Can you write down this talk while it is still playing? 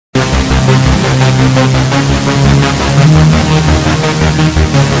Hi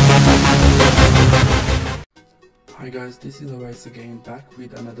guys, this is Awais again, back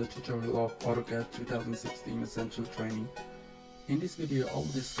with another tutorial of Autocad 2016 Essential Training. In this video, I'll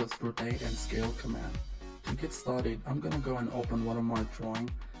discuss rotate and scale command. To get started, I'm gonna go and open one of my drawing,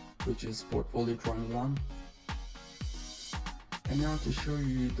 which is portfolio drawing 1. And now to show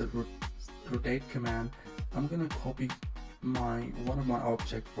you the rotate command, I'm gonna copy one of my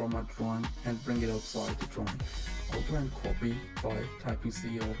object from my drawing and bring it outside the drawing. I'll go and copy by typing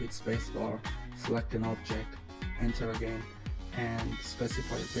C or hit spacebar, select an object, enter again, and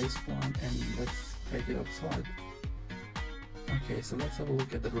specify a base one, and let's take it outside. Okay, so let's have a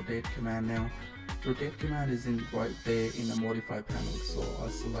look at the rotate command now. Rotate command is right there in the modify panel, so I'll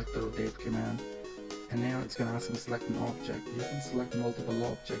select the rotate command, and now it's going to ask me to select an object. You can select multiple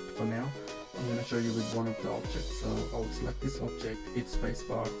objects. For now, I'm going to show you with one of the objects. So I'll select this object, hit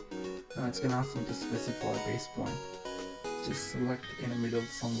spacebar. Now it's going to ask me to specify a base point. Just select in the middle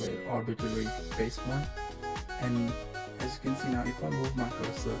somewhere arbitrary base point, and as you can see now, if I move my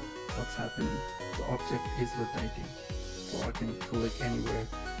cursor, what's happening? The object is rotating, so I can click anywhere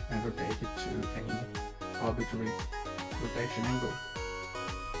and rotate it to any arbitrary rotation angle.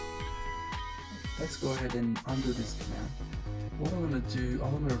 Let's go ahead and undo this command. What I'm going to do, I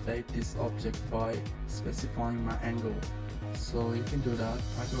want to rotate this object by specifying my angle. So you can do that.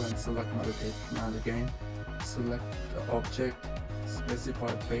 I go and select my rotate command again, select the object,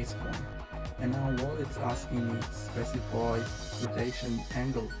 specify base point. And now what it's asking me to specify rotation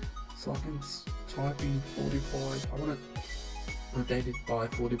angle. So I can type in 45. I want to rotate it by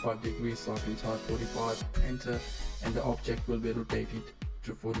 45 degrees, so I can type 45, enter, and the object will be rotated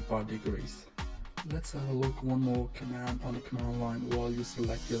to 45 degrees. Let's have a look one more command on the command line while you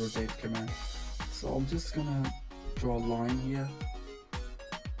select your rotate command. So I'm just gonna draw a line here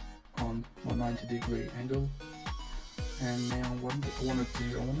on 190-degree angle. And now what I want to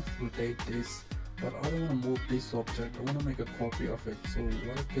do, I want to rotate this, but I don't want to move this object, I want to make a copy of it. So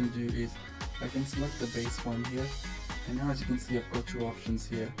what I can do is, I can select the base one here, and now as you can see, I've got two options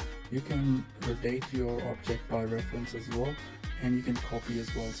here. You can rotate your object by reference as well, and you can copy as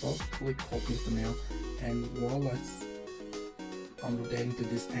well. So I'll click copy for now, and while I'm rotating to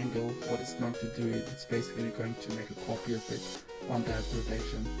this angle, what it's going to do is, it's basically going to make a copy of it on that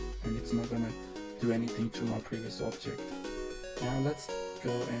rotation, and it's not going to do anything to my previous object. Now let's go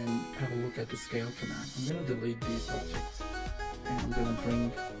and have a look at the scale command. I'm going to delete these objects, and I'm going to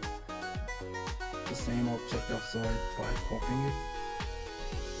bring the same object outside by copying it.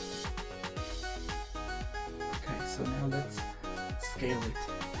 Okay, so now let's scale it.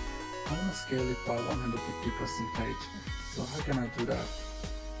 I want to scale it by 150%. So how can I do that?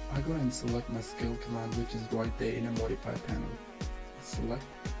 I go and select my scale command, which is right there in the modify panel. Select.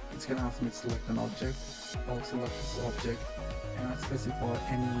 It's going to ask me to select an object. I'll select this object, and I specify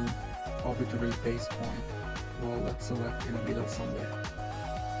any arbitrary base point. Well, let's select in the middle somewhere.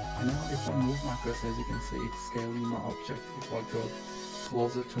 And now if I move my cursor, as you can see, it's scaling my object. If I go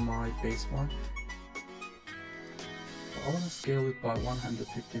closer to my base point, I want to scale it by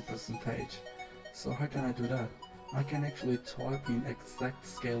 150%. So how can I do that? I can actually type in exact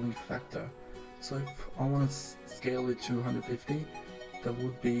scaling factor. So if I want to scale it to 150, that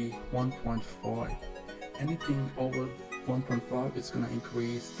would be 1.5. Anything over 1.5 is going to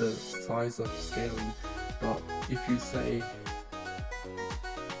increase the size of scaling, but if you say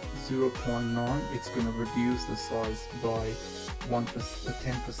 0.9, it's going to reduce the size by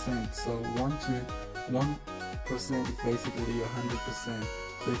 10%. So 1% is basically 100%.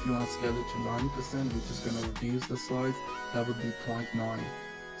 So if you want to scale it to 90%, which is going to reduce the size, that would be 0.9.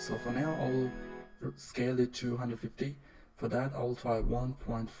 So for now, I'll scale it to 150. For that, I'll try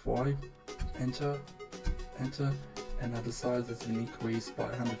 1.5, enter, and now the size has been increased by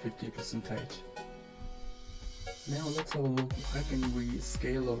 150%. Now let's have a look, how can we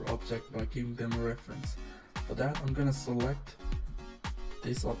scale our object by giving them a reference. For that, I'm going to select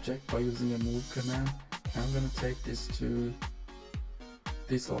this object by using a move command, and I'm going to take this to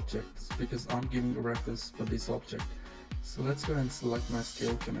this object because I'm giving a reference for this object. So let's go and select my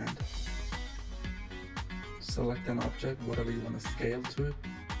scale command. Select an object, whatever you want to scale to it,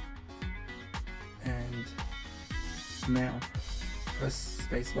 and now press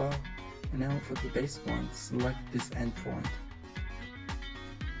spacebar, and now for the base point, select this endpoint.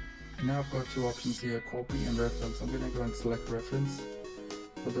 And now I've got two options here, copy and reference. I'm going to go and select reference.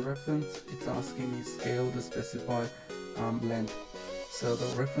 For the reference, it's asking me scale the specified length. So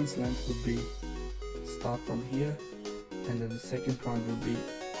the reference length would be start from here, and then the second point will be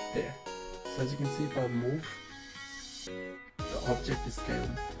there. So as you can see, if I move, the object is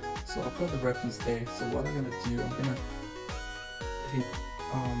scaling. So I've got the reference there. So what I'm gonna do, I'm gonna hit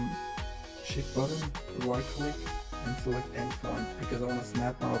shift button, right click, and select endpoint because I want to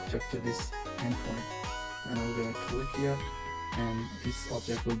snap my object to this endpoint. And I'm gonna click here, and this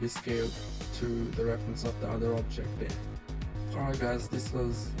object will be scaled to the reference of the other object there. Alright guys, this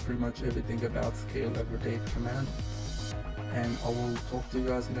was pretty much everything about scale rotate command, and I will talk to you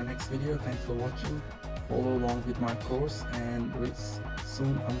guys in the next video. Thanks for watching. Follow along with my course, and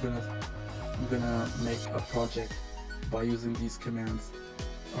soon I'm gonna make a project by using these commands.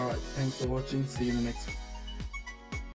 Alright, thanks for watching. See you in the next